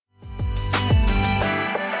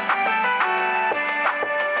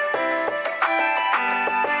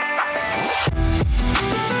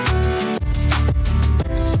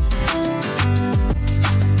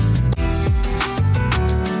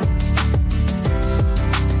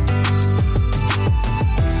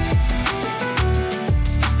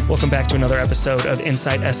Welcome back to another episode of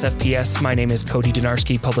Inside SFPS. My name is Cody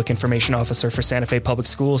Donarski, Public Information Officer for Santa Fe Public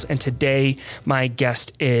Schools. And today, my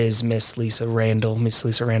guest is Miss Lisa Randall. Miss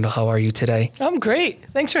Lisa Randall, how are you today? I'm great.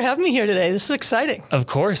 Thanks for having me here today. This is exciting. Of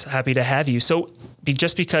course. Happy to have you. So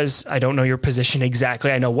just because I don't know your position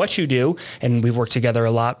exactly, I know what you do, and we've worked together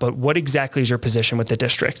a lot, but what exactly is your position with the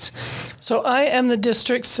district? So I am the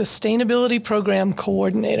district's Sustainability Program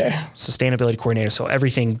Coordinator. Sustainability Coordinator. So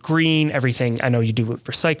everything green, everything, I know you do with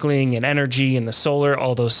recycling and energy and the solar,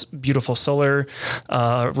 all those beautiful solar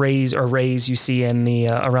rays you see in the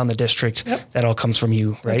around the district. Yep. That all comes from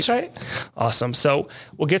you, right? That's right. Awesome. So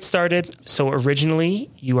we'll get started. So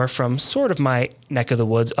originally you are from sort of my neck of the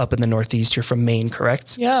woods up in the Northeast. You're from Maine,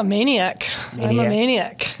 correct? Yeah, Maniac. I'm a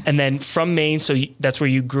maniac. And then from Maine, so that's where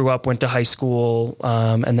you grew up, went to high school,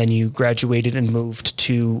 and then you graduated and moved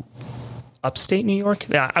to upstate New York?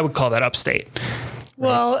 Yeah, I would call that upstate.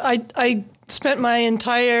 Well, I spent my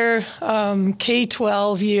entire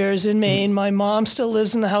K-12 years in Maine. My mom still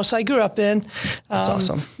lives in the house I grew up in. That's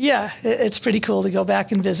awesome. Yeah, it's pretty cool to go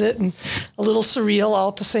back and visit, and a little surreal all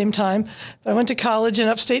at the same time. But I went to college in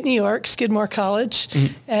upstate New York, Skidmore College,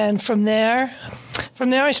 and from there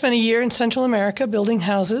I spent a year in Central America building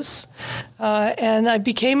houses, and I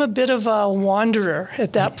became a bit of a wanderer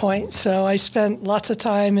at that point. So I spent lots of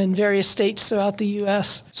time in various states throughout the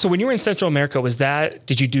U.S. So when you were in Central America,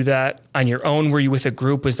 did you do that on your own? Were you with a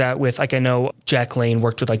group? Was that with, I know Jack Lane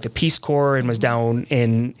worked with the Peace Corps and was down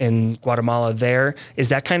in Guatemala there. Is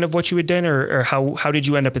that kind of what you had done, or how did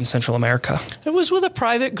you end up in Central America? It was with a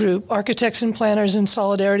private group, Architects and Planners in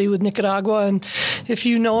Solidarity with Nicaragua. And if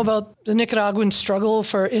you know about the Nicaraguan struggle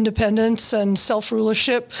for independence and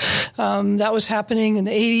self-rulership, that was happening in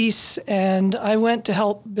the 80s, and I went to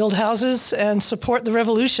help build houses and support the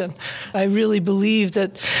revolution. I really believe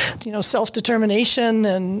that, self-determination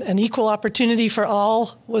and equal opportunity for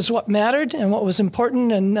all was what mattered and what was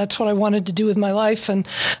important, and that's what I wanted to do with my life, and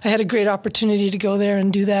I had a great opportunity to go there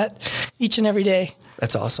and do that each and every day.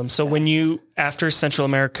 That's awesome. So when after Central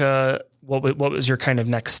America, what was your kind of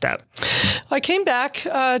next step? I came back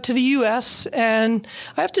to the U.S., and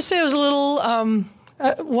I have to say I was a little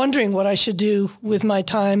wondering what I should do with my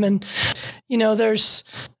time. And,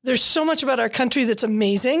 there's so much about our country that's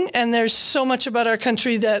amazing, and there's so much about our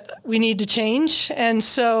country that we need to change. And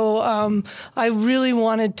so I really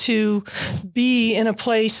wanted to be in a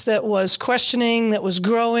place that was questioning, that was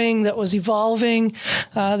growing, that was evolving,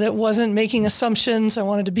 that wasn't making assumptions. I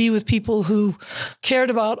wanted to be with people who cared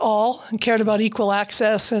about all and cared about equal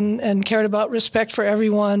access and cared about respect for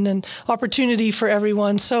everyone and opportunity for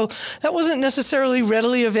everyone. So that wasn't necessarily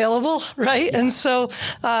readily available, right? And so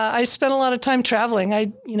I spent a lot of time traveling.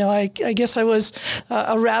 I guess I was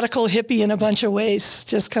a radical hippie in a bunch of ways,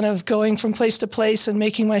 just kind of going from place to place and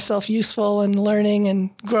making myself useful and learning and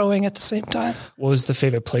growing at the same time. What was the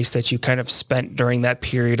favorite place that you kind of spent during that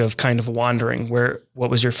period of kind of wandering? What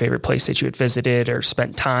was your favorite place that you had visited or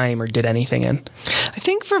spent time or did anything in? I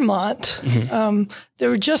think Vermont. There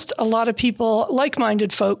were just a lot of people,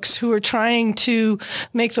 like-minded folks, who were trying to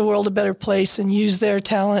make the world a better place and use their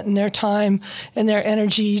talent and their time and their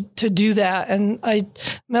energy to do that. And I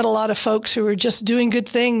met a lot of folks who were just doing good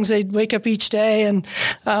things. They'd wake up each day and,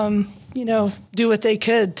 do what they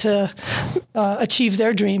could to achieve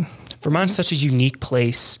their dream. Vermont's such a unique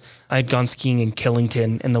place. I'd gone skiing in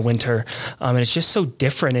Killington in the winter, and it's just so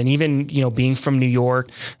different. And even, being from New York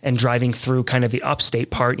and driving through kind of the upstate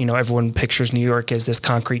part, everyone pictures New York as this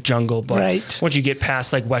concrete jungle. But right. Once you get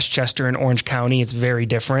past Westchester and Orange County, it's very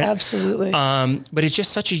different. Absolutely. But it's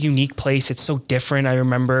just such a unique place. It's so different. I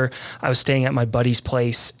remember I was staying at my buddy's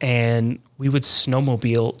place, and we would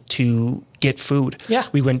snowmobile to get food. Yeah.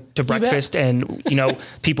 We went to breakfast and,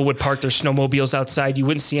 people would park their snowmobiles outside. You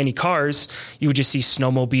wouldn't see any cars. You would just see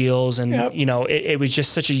snowmobiles and, yep. It was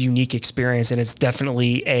just such a unique experience. And it's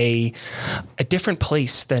definitely a different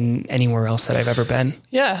place than anywhere else that I've ever been.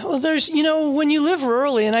 Yeah. Well, there's, when you live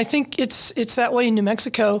rurally, and I think it's that way in New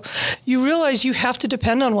Mexico, you realize you have to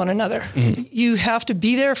depend on one another. Mm-hmm. You have to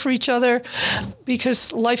be there for each other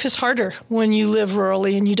because life is harder when you live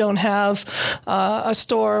rurally and you don't have a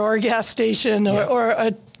store or a gas station or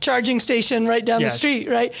a charging station right down the street,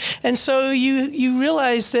 right? And so you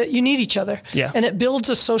realize that you need each other. Yeah. And it builds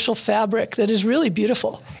a social fabric that is really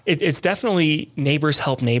beautiful. It's definitely neighbors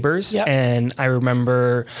help neighbors. Yep. And I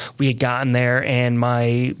remember we had gotten there and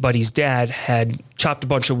my buddy's dad had chopped a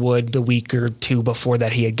bunch of wood the week or two before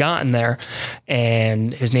that he had gotten there,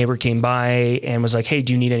 and his neighbor came by and was like, "Hey,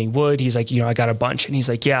 do you need any wood?" He's like, "I got a bunch." And he's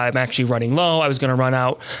like, "Yeah, I'm actually running low. I was going to run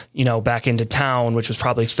out, back into town, which was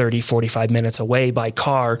probably 30, 45 minutes away by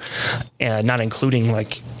car, and not including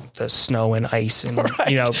like the snow and ice and,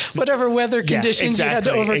 whatever weather conditions you had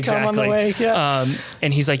to overcome on the way. Yeah.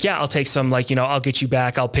 And he's like, "Yeah, I'll take some, I'll get you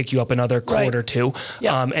back. I'll pick you up another quart or two."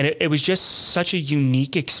 Yeah. And it was just such a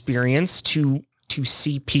unique experience to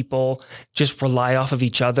see people just rely off of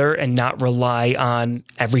each other and not rely on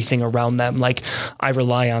everything around them. Like I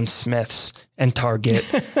rely on Smith's and Target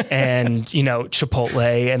and,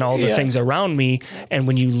 Chipotle and all the things around me. And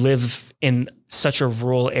when you live in such a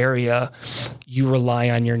rural area, you rely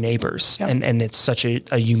on your neighbors and it's such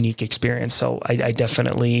a unique experience. So I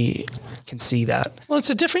definitely can see that. Well, it's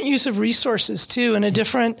a different use of resources too, and a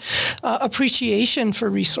different appreciation for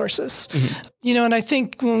resources. Mm-hmm. And I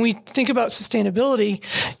think when we think about sustainability,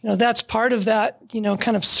 that's part of that,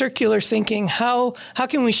 kind of circular thinking. How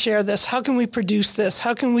can we share this? How can we produce this?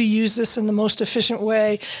 How can we use this in the most efficient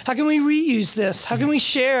way? How can we reuse this? How can we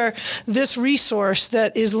share this resource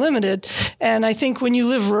that is limited? And I think when you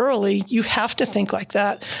live rurally, you have to think like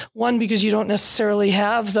that. One, because you don't necessarily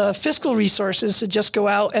have the fiscal resources to just go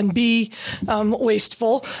out and be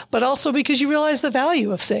wasteful, but also because you realize the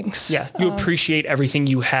value of things. Yeah, you appreciate everything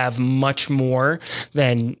you have much more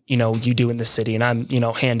than, you do in the city. And I'm,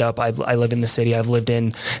 hand up, I live in the city. I've lived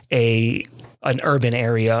in an urban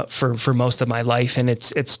area for most of my life. And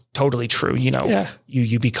it's totally true.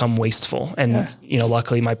 You become wasteful. And,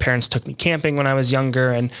 luckily my parents took me camping when I was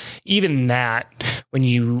younger. And even that, when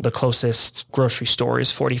the closest grocery store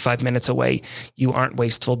is 45 minutes away, you aren't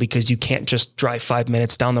wasteful because you can't just drive 5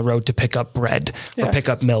 minutes down the road to pick up bread or pick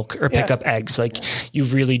up milk or pick up eggs. You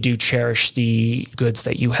really do cherish the goods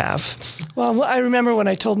that you have. Well, I remember when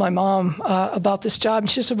I told my mom about this job,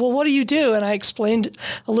 and she said, "Well, what do you do?" And I explained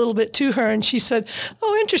a little bit to her, and she said,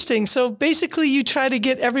 "Oh, interesting. So basically you try to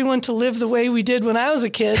get everyone to live the way we did when I was a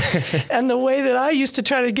kid and the way that I used to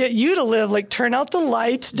try to get you to live, like turn out the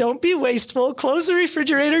lights, don't be wasteful, close the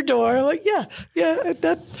refrigerator door." Like,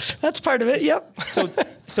 that's part of it. Yep.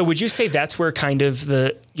 So would you say that's where kind of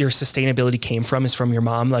your sustainability came from, is from your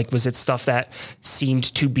mom? Like, was it stuff that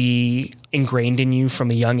seemed to be ingrained in you from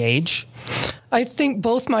a young age? I think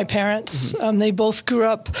both my parents, they both grew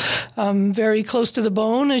up very close to the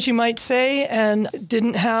bone, as you might say, and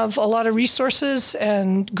didn't have a lot of resources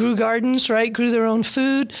and grew gardens, right? Grew their own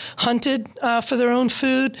food, hunted for their own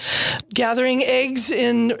food, gathering eggs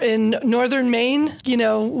in northern Maine,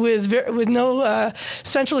 with no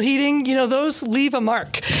central heating, those leave a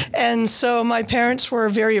mark. And so my parents were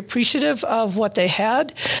very appreciative of what they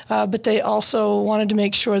had, but they also wanted to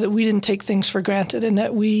make sure that we didn't take things for granted and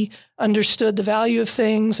that we understood the value of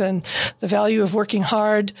things and the value of working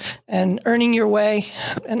hard and earning your way.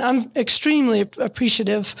 And I'm extremely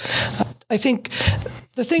appreciative. I think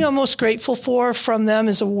the thing I'm most grateful for from them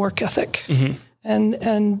is a work ethic. Mm-hmm.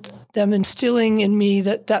 And them instilling in me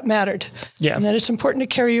that mattered. Yeah. And that it's important to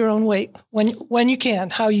carry your own weight when you can,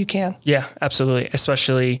 how you can. Yeah, absolutely.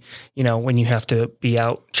 Especially, when you have to be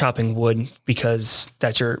out chopping wood because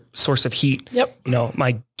that's your source of heat. Yep.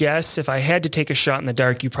 My guess, if I had to take a shot in the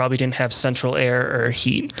dark, you probably didn't have central air or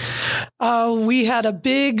heat. We had a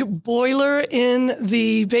big boiler in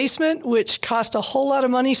the basement, which cost a whole lot of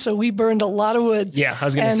money. So we burned a lot of wood. Yeah, I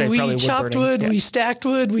was going to say probably wood burning. We chopped wood, we stacked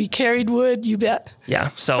wood, we carried wood, you bet.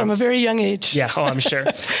 Yeah. So from a very young age. Yeah. Oh, I'm sure.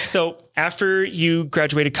 So after you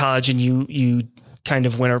graduated college and you kind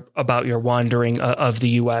of went about your wandering of the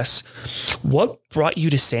U.S., what brought you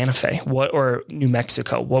to Santa Fe? Or New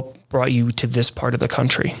Mexico? What brought you to this part of the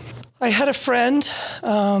country? I had a friend,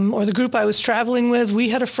 or the group I was traveling with, we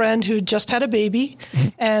had a friend who just had a baby,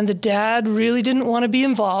 and the dad really didn't want to be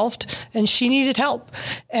involved, and she needed help.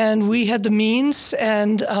 And we had the means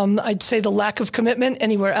and I'd say the lack of commitment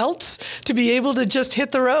anywhere else to be able to just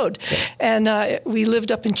hit the road. And we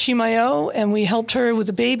lived up in Chimayo, and we helped her with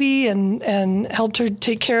the baby and helped her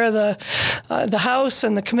take care of the house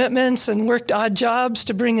and the commitments and worked odd jobs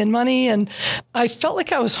to bring in money. And I felt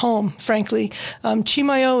like I was home, frankly.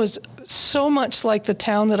 Chimayo is so much like the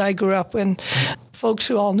town that I grew up in. Folks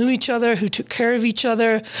who all knew each other, who took care of each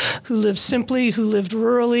other, who lived simply, who lived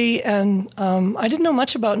rurally. And I didn't know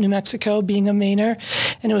much about New Mexico, being a Mainer.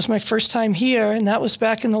 And it was my first time here, and that was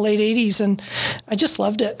back in the late 80s. And I just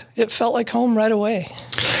loved it. It felt like home right away.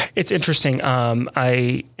 It's interesting.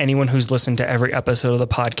 Anyone who's listened to every episode of the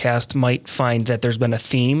podcast might find that there's been a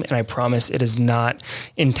theme, and I promise it is not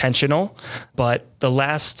intentional. But the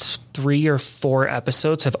last 3 or 4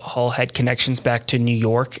 episodes have all had connections back to New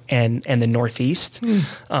York and the Northeast.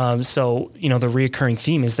 So, the reoccurring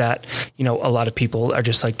theme is that, a lot of people are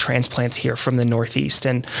just like transplants here from the Northeast.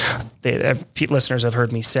 And listeners have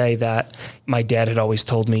heard me say that my dad had always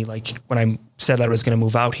told me, like, when I said that I was going to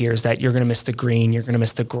move out here, is that you're going to miss the green, you're going to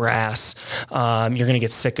miss the grass, you're going to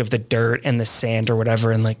get sick of the dirt and the sand or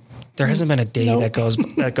whatever. And like, there hasn't been a day that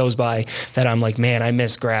goes by that I'm like, man, I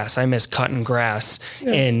miss grass. I miss cutting grass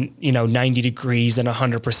in, 90 degrees and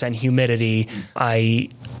 100% humidity. I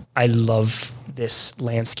love this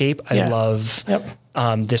landscape. I love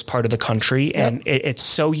this part of the country, and it's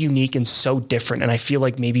so unique and so different. And I feel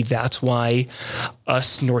like maybe that's why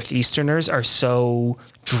us Northeasterners are so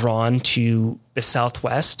drawn to the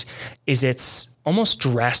Southwest, is it's almost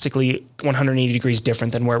drastically 180 degrees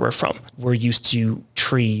different than where we're from. We're used to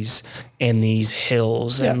trees and these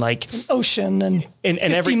hills and like an ocean and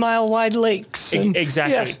 50-mile wide lakes.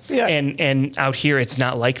 Exactly. And out here, it's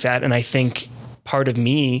not like that. And I think part of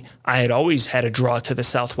me, I had always had a draw to the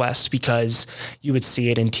Southwest because you would see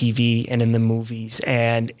it in TV and in the movies,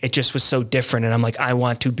 and it just was so different. And I'm like, I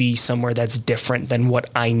want to be somewhere that's different than what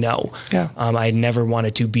I know. I never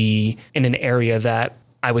wanted to be in an area that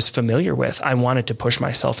I was familiar with. I wanted to push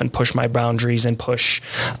myself and push my boundaries and push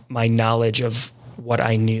my knowledge of what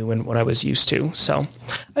I knew and what I was used to. So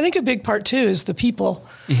I think a big part too is the people.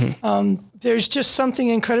 There's just something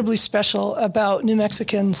incredibly special about New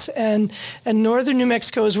Mexicans, and northern New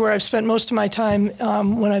Mexico is where I've spent most of my time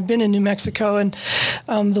when I've been in New Mexico, and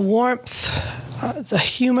the warmth, the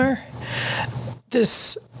humor,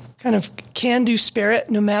 this kind of can-do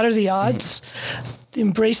spirit, no matter the odds, the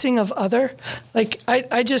embracing of other. Like,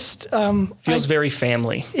 I just... feels very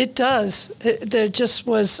family. It does. There just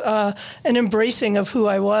was an embracing of who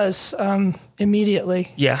I was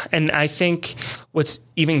immediately. Yeah, and I think what's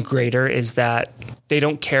even greater is that they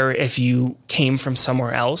don't care if you came from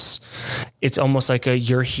somewhere else. It's almost like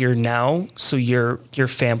you're here now, so you're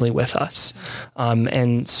family with us.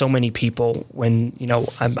 And so many people, when,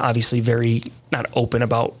 I'm obviously very not open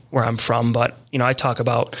about where I'm from, but, I talk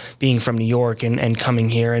about being from New York and coming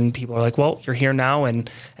here, and people are like, well, you're here now, and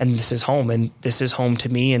this is home, and this is home to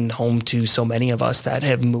me and home to so many of us that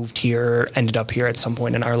have moved here, ended up here at some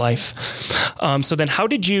point in our life. So then how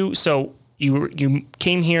did you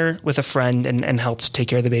came here with a friend and helped take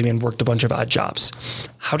care of the baby and worked a bunch of odd jobs.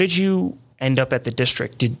 How did you end up at the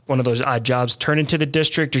district? Did one of those odd jobs turn into the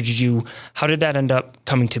district, or how did that end up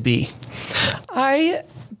coming to be? I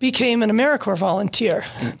became an AmeriCorps volunteer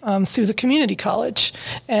through the community college,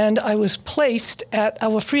 and I was placed at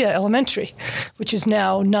Agua Fria Elementary, which is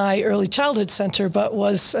now Nye Early Childhood Center, but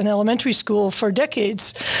was an elementary school for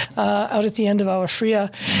decades out at the end of Agua Fria.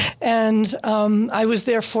 And I was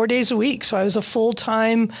there 4 days a week, so I was a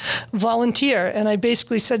full-time volunteer, and I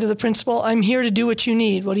basically said to the principal, I'm here to do what you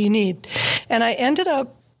need. What do you need? And I ended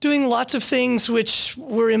up doing lots of things which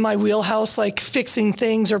were in my wheelhouse, like fixing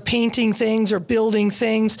things or painting things or building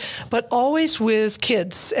things, but always with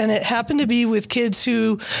kids. And it happened to be with kids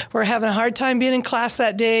who were having a hard time being in class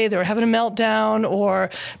that day, they were having a meltdown, or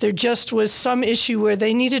there just was some issue where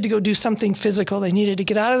they needed to go do something physical. They needed to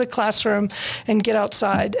get out of the classroom and get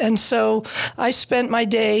outside. And so I spent my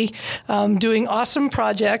day doing awesome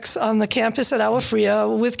projects on the campus at Agua Fria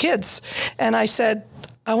with kids. And I said,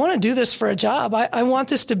 I want to do this for a job. I want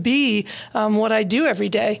this to be what I do every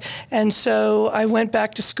day. And so I went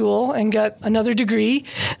back to school and got another degree,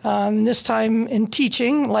 this time in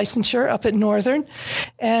teaching, licensure up at Northern.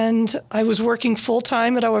 And I was working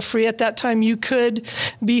full-time at Agua Fria. At that time, you could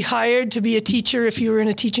be hired to be a teacher if you were in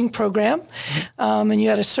a teaching program. And you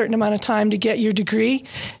had a certain amount of time to get your degree.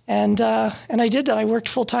 And I did that. I worked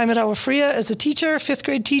full-time at Agua Fria as a teacher, 5th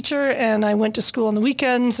grade teacher, and I went to school on the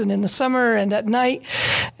weekends and in the summer and at night.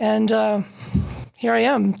 And here I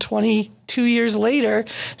am, 22 years later,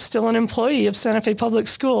 still an employee of Santa Fe Public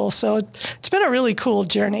Schools. So it's been a really cool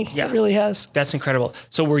journey. Yeah, it really has. That's incredible.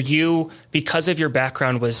 So were you, because of your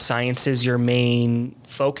background, was sciences your main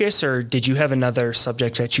focus, or did you have another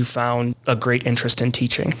subject that you found a great interest in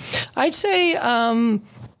teaching? I'd say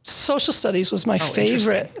social studies was my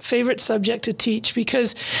favorite subject to teach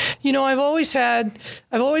because, I've always had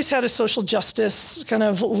a social justice kind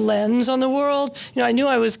of lens on the world. I knew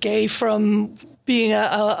I was gay from being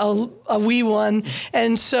a wee one.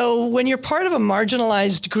 And so when you're part of a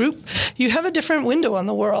marginalized group, you have a different window on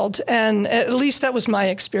the world. And at least that was my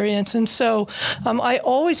experience. And so I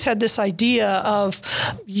always had this idea of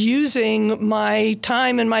using my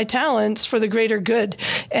time and my talents for the greater good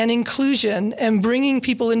and inclusion and bringing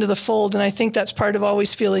people into the fold. And I think that's part of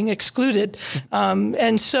always feeling excluded.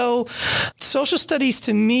 And so social studies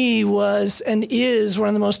to me was and is one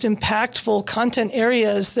of the most impactful content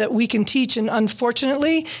areas that we can teach. And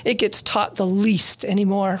unfortunately, it gets taught the least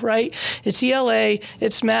anymore, right? It's ELA,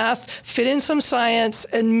 it's math, fit in some science,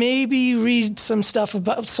 and maybe read some stuff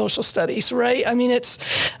about social studies, right? I mean, it's,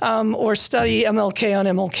 or study MLK on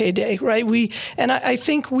MLK Day, right? I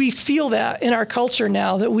think we feel that in our culture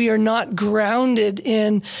now, that we are not grounded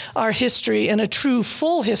in our history and a true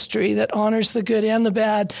full history that honors the good and the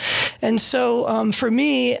bad. And so for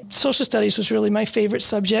me, social studies was really my favorite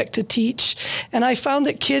subject to teach. And I found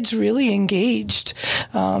that kids really engaged.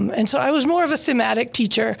 And so I was more of a thematic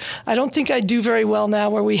teacher. I don't think I do very well now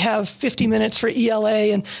where we have 50 minutes for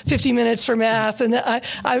ELA and 50 minutes for math. And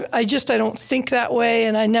I don't think that way,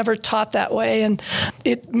 and I never taught that way. And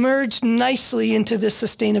it merged nicely into this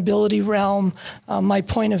sustainability realm, my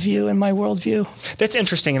point of view and my worldview. That's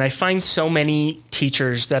interesting. And I find so many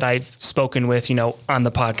teachers that I've spoken with, on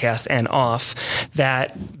the podcast and off,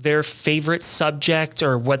 that their favorite subject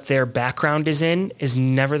or what their background is in is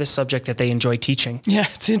never the subject that they enjoy teaching. Yeah,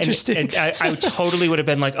 it's interesting. And I totally would have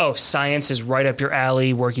been like, oh, science is right up your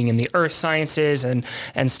alley, working in the earth sciences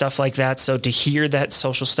and stuff like that. So to hear that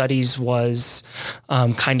social studies was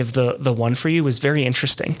kind of the one for you was very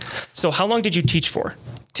interesting. So how long did you teach for?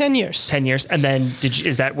 10 years. 10 years. And then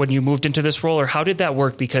is that when you moved into this role, or how did that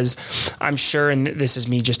work? Because I'm sure, and this is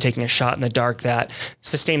me just taking a shot in the dark, that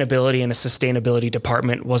sustainability and a sustainability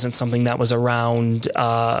department wasn't something that was around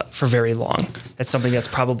for very long. That's something that's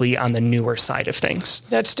probably on the newer side of things.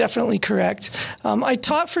 That's definitely correct. I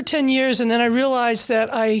taught for 10 years, and then I realized that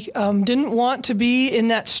I didn't want to be in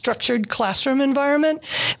that structured classroom environment,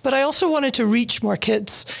 but I also wanted to reach more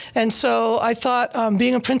kids. And so I thought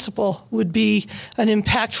being a principal would be an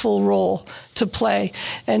impactful role to play.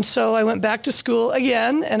 And so I went back to school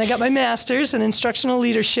again, and I got my master's in instructional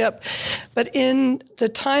leadership. But in the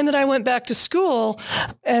time that I went back to school,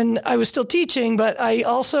 and I was still teaching, but I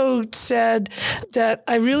also said that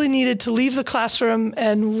I really needed to leave the classroom,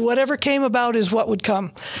 and whatever came about is what would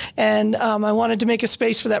come. And I wanted to make a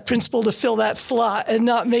space for that principal to fill that slot and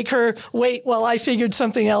not make her wait while I figured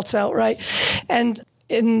something else out, right? And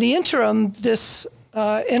in the interim, this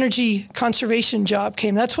energy conservation job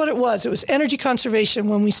came. That's what it was. It was energy conservation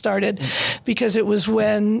when we started, because it was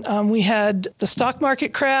when we had the stock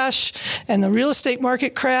market crash and the real estate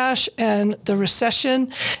market crash and the recession,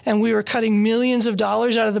 and we were cutting millions of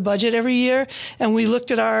dollars out of the budget every year. And we looked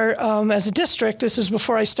at our, as a district, this was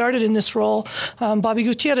before I started in this role, Bobby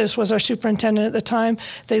Gutierrez was our superintendent at the time.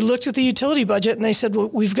 They looked at the utility budget and they said, well,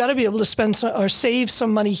 we've got to be able to spend or save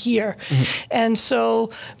some money here. Mm-hmm. And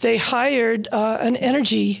so they hired an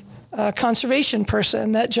energy conservation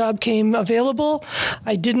person. That job came available.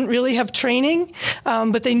 I didn't really have training,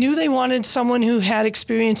 but they knew they wanted someone who had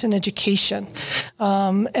experience in education.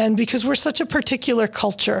 And because we're such a particular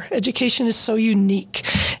culture, education is so unique.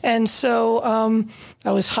 And so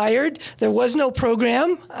I was hired. There was no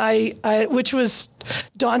program, which was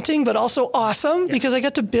daunting, but also awesome, because I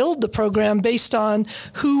got to build the program based on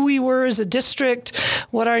who we were as a district,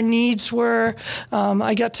 what our needs were.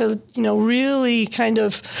 I got to, really kind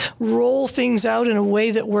of roll things out in a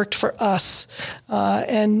way that worked for us,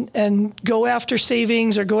 and go after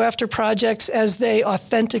savings or go after projects as they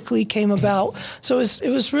authentically came about. So it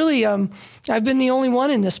was really, I've been the only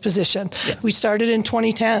one in this position. Yeah. We started in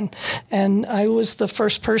 2010, and I was the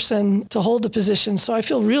first person to hold the position. So I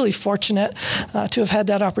feel really fortunate to have had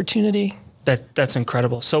that opportunity. That's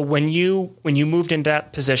incredible. So when you moved into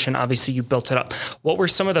that position, obviously you built it up. What were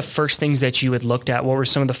some of the first things that you had looked at? What were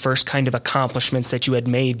some of the first kind of accomplishments that you had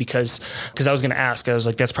made? Because I was going to ask, I was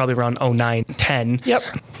like, that's probably around 09, 10. Yep.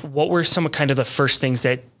 What were some of kind of the first things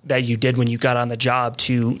that you did when you got on the job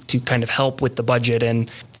to kind of help with the budget and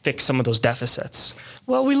fix some of those deficits?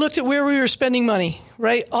 Well, we looked at where we were spending money,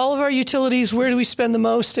 right? All of our utilities, where do we spend the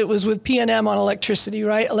most? It was with P&M on electricity,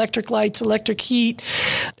 right? Electric lights, electric heat,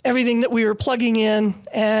 everything that we were plugging in.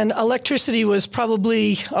 And electricity was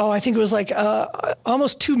probably, I think it was like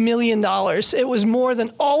almost $2 million. It was more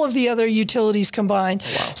than all of the other utilities combined.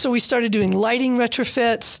 Wow. So we started doing lighting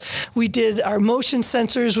retrofits. We did our motion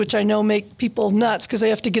sensors, which I know make people nuts because they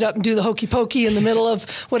have to get up and do the hokey pokey in the middle of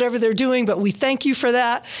whatever they're doing. But we thank you for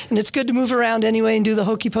that. And it's good to move around anyway and do the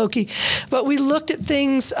hokey pokey. But we looked at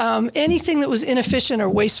things, anything that was inefficient or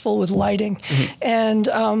wasteful with lighting. And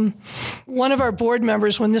one of our board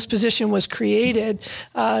members, when this position was created,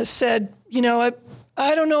 said,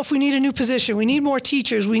 I don't know if we need a new position. We need more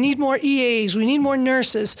teachers. We need more EAs. We need more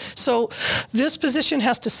nurses. So this position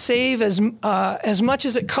has to save as much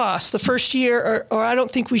as it costs the first year, or I don't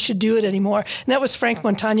think we should do it anymore. And that was Frank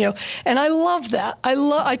Montano. And I love that.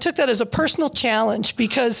 I took that as a personal challenge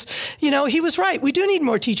because, he was right. We do need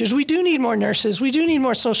more teachers. We do need more nurses. We do need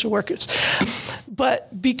more social workers.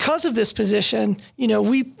 But because of this position,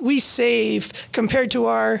 we save compared to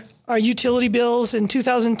our utility bills in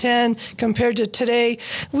 2010 compared to today,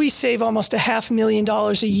 we save almost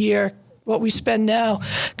 $500,000 a year, what we spend now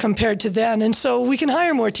compared to then. And so we can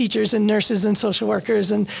hire more teachers and nurses and social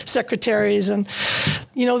workers and secretaries. And,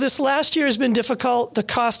 this last year has been difficult. The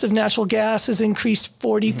cost of natural gas has increased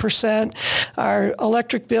 40%. Our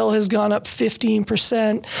electric bill has gone up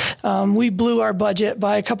 15%. We blew our budget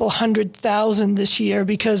by a couple $100,000 this year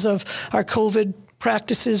because of our COVID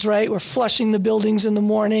practices, right? We're flushing the buildings in the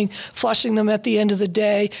morning, flushing them at the end of the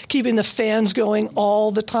day, keeping the fans going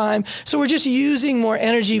all the time. So we're just using more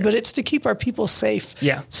energy, but it's to keep our people safe.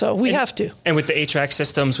 Yeah. So we have to. And with the HVAC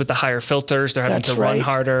systems, with the higher filters, they're having to run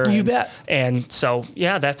harder. You bet. And so,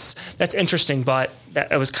 that's interesting, but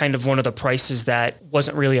that was kind of one of the prices that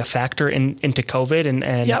wasn't really a factor into COVID.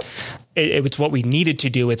 And yep. It's what we needed to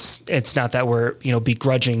do. It's not that we're,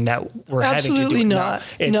 begrudging that we're Absolutely having to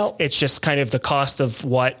do it. Not. No. It's just kind of the cost of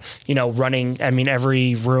what, running. I mean,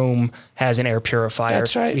 every room has an air purifier.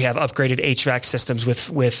 That's right. We have upgraded HVAC systems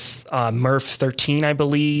with MERV 13, I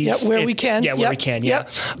believe. Yeah, where we can. Yeah, where we can. Yeah.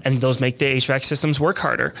 And those make the HVAC systems work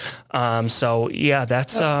harder.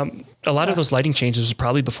 That's... A lot of those lighting changes was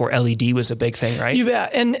probably before LED was a big thing, right? You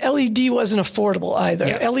bet. And LED wasn't affordable either.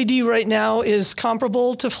 Yeah. LED right now is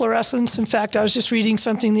comparable to fluorescence. In fact, I was just reading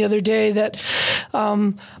something the other day that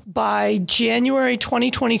by January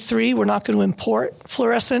 2023, we're not going to import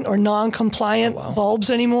fluorescent or non-compliant bulbs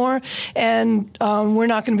anymore. And we're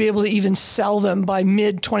not going to be able to even sell them by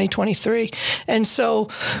mid-2023. And so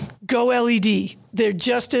go LED. They're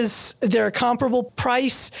they're a comparable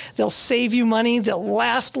price. They'll save you money. They'll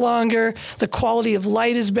last longer. The quality of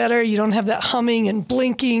light is better. You don't have that humming and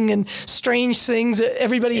blinking and strange things that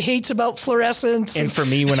everybody hates about fluorescence. And for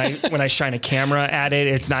me, when I shine a camera at it,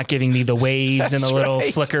 it's not giving me the waves and the little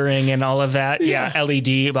flickering and all of that. Yeah,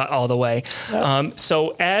 LED about all the way. Yep.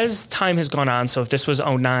 So as time has gone on, so if this was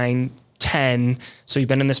 09, 10, so you've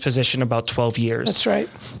been in this position about 12 years. That's right.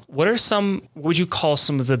 What would you call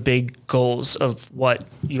some of the big goals of what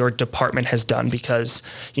your department has done? Because,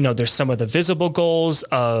 there's some of the visible goals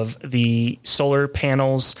of the solar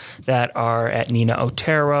panels that are at Nina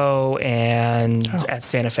Otero and at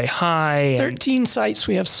Santa Fe High. 13 sites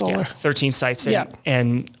we have solar. Yeah, 13 sites. And, yeah.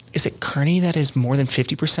 And is it Kearney that is more than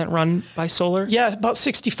 50% run by solar? Yeah, about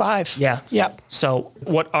 65. Yeah. Yeah. So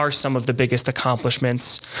what are some of the biggest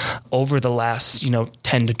accomplishments over the last,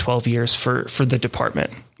 10 to 12 years for the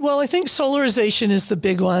department? Well, I think solarization is the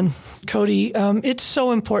big one, Cody. It's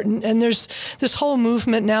so important. And there's this whole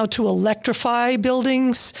movement now to electrify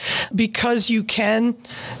buildings because you can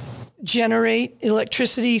generate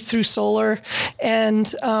electricity through solar. And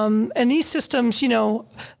these systems,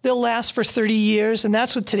 they'll last for 30 years. And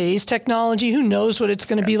that's with today's technology. Who knows what it's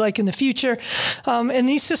going to be like in the future? And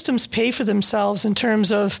these systems pay for themselves in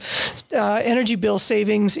terms of energy bill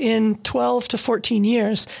savings in 12 to 14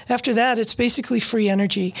 years. After that, it's basically free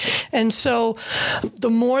energy. And so the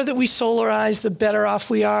more that we solarize, the better off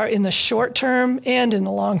we are in the short term and in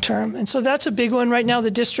the long term. And so that's a big one. Right now, the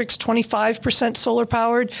district's 25% solar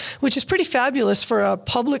powered, which is pretty fabulous for a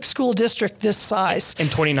public school district this size. And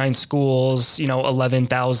 29 schools,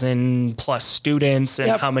 11,000 plus students, and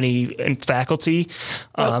how many in faculty?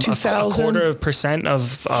 About 2,000. A 0.25%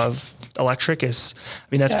 of electric is,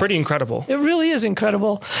 that's pretty incredible. It really is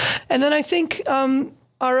incredible. And then I think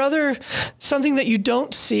something that you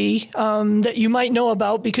don't see that you might know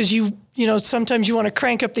about because sometimes you want to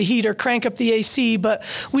crank up the heat or crank up the AC, but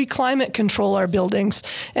we climate control our buildings.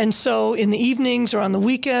 And so in the evenings or on the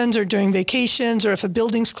weekends or during vacations or if a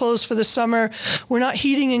building's closed for the summer, we're not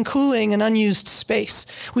heating and cooling an unused space.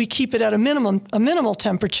 We keep it at a minimal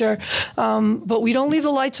temperature, but we don't leave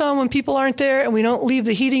the lights on when people aren't there, and we don't leave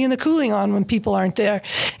the heating and the cooling on when people aren't there.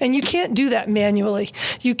 And you can't do that manually.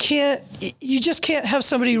 You just can't have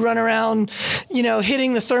somebody run around,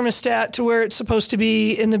 hitting the thermostat to where it's supposed to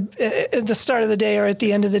be at the start of the day or at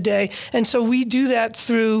the end of the day. And so we do that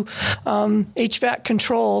through HVAC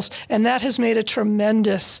controls, and that has made a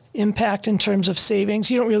tremendous impact in terms of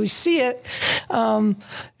savings. You don't really see it, and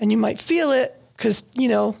you might feel it because,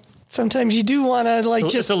 Sometimes you do want to like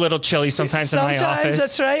just a little chilly sometimes in my office. Sometimes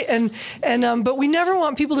that's right. And but we never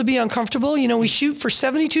want people to be uncomfortable. You know, we shoot for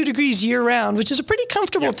 72 degrees year round, which is a pretty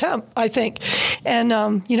comfortable temp, I think.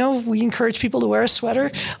 And, you know, we encourage people to wear a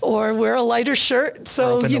sweater or wear a lighter shirt. So,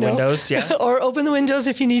 or open the windows, yeah. Or open the windows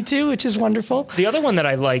if you need to, which is wonderful. The other one that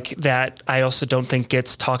I like that I also don't think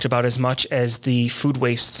gets talked about as much as the food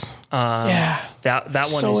waste. That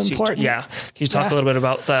one so is important. Huge. Yeah. Can you talk a little bit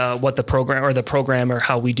about what the program or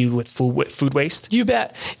how we do with food waste? You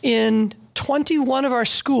bet. In 21 of our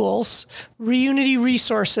schools, Reunity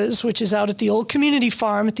Resources, which is out at the old community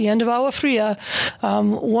farm at the end of Agua Fria,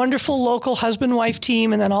 wonderful local husband-wife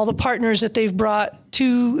team, and then all the partners that they've brought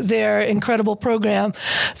to their incredible program.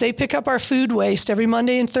 They pick up our food waste every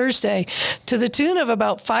Monday and Thursday to the tune of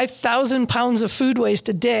about 5,000 pounds of food waste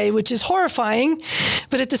a day, which is horrifying.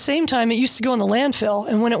 But at the same time, it used to go in the landfill.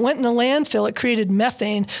 And when it went in the landfill, it created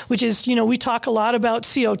methane, which is, you know, we talk a lot about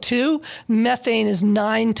CO2. Methane is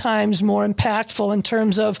 9 times more impactful in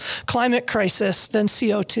terms of climate crisis than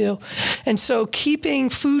CO2. And so keeping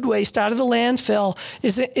food waste out of the landfill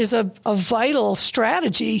is a vital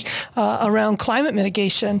strategy around climate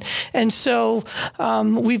mitigation. And so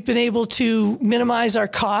we've been able to minimize our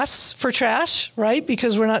costs for trash, right?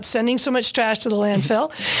 Because we're not sending so much trash to the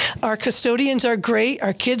landfill. Our custodians are great.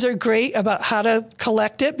 Our kids are great about how to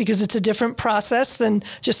collect it because it's a different process than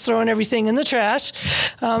just throwing everything in the trash.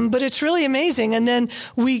 But it's really amazing. And then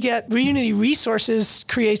we get Reunity Resources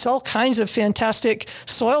creates all kinds of fantastic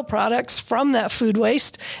soil products from that food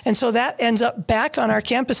waste. And so that ends up back on our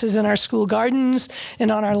campuses in our school gardens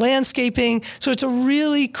and on our landscaping. So it's a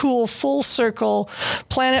really cool, full circle,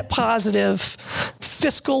 planet positive,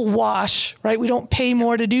 fiscal wash, right? We don't pay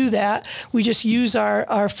more to do that. We just use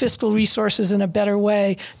our fiscal resources in a better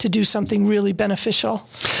way to do something really beneficial.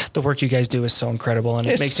 The work you guys do is so incredible, and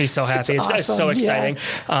it makes me so happy. It's awesome. so exciting.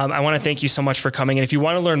 Yeah. I want to thank you so much for coming. And if you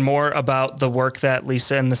want to learn more about the work that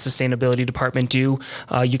Lisa and the sustainability department do,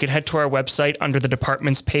 you can head to our website. Under the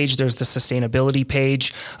departments page, there's the sustainability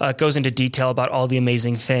page. It goes into detail about all the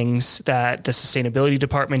amazing things that the sustainability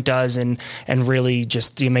department does and really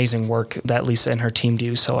just the amazing work that Lisa and her team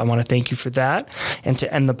do. So I want to thank you for that. And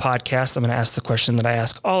to end the podcast, I'm going to ask the question that I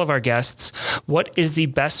ask all of our guests. What is the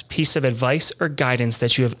best piece of advice or guidance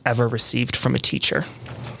that you have ever received from a teacher?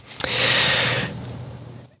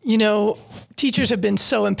 You know, teachers have been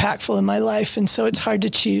so impactful in my life, and so it's hard to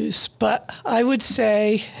choose. But I would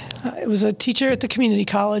say it was a teacher at the community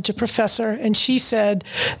college, a professor, and she said,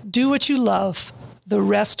 do what you love, the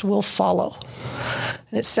rest will follow.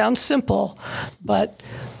 And it sounds simple, but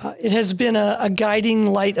it has been a guiding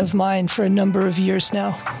light of mine for a number of years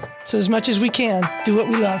now. So as much as we can, do what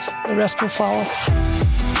we love, the rest will follow.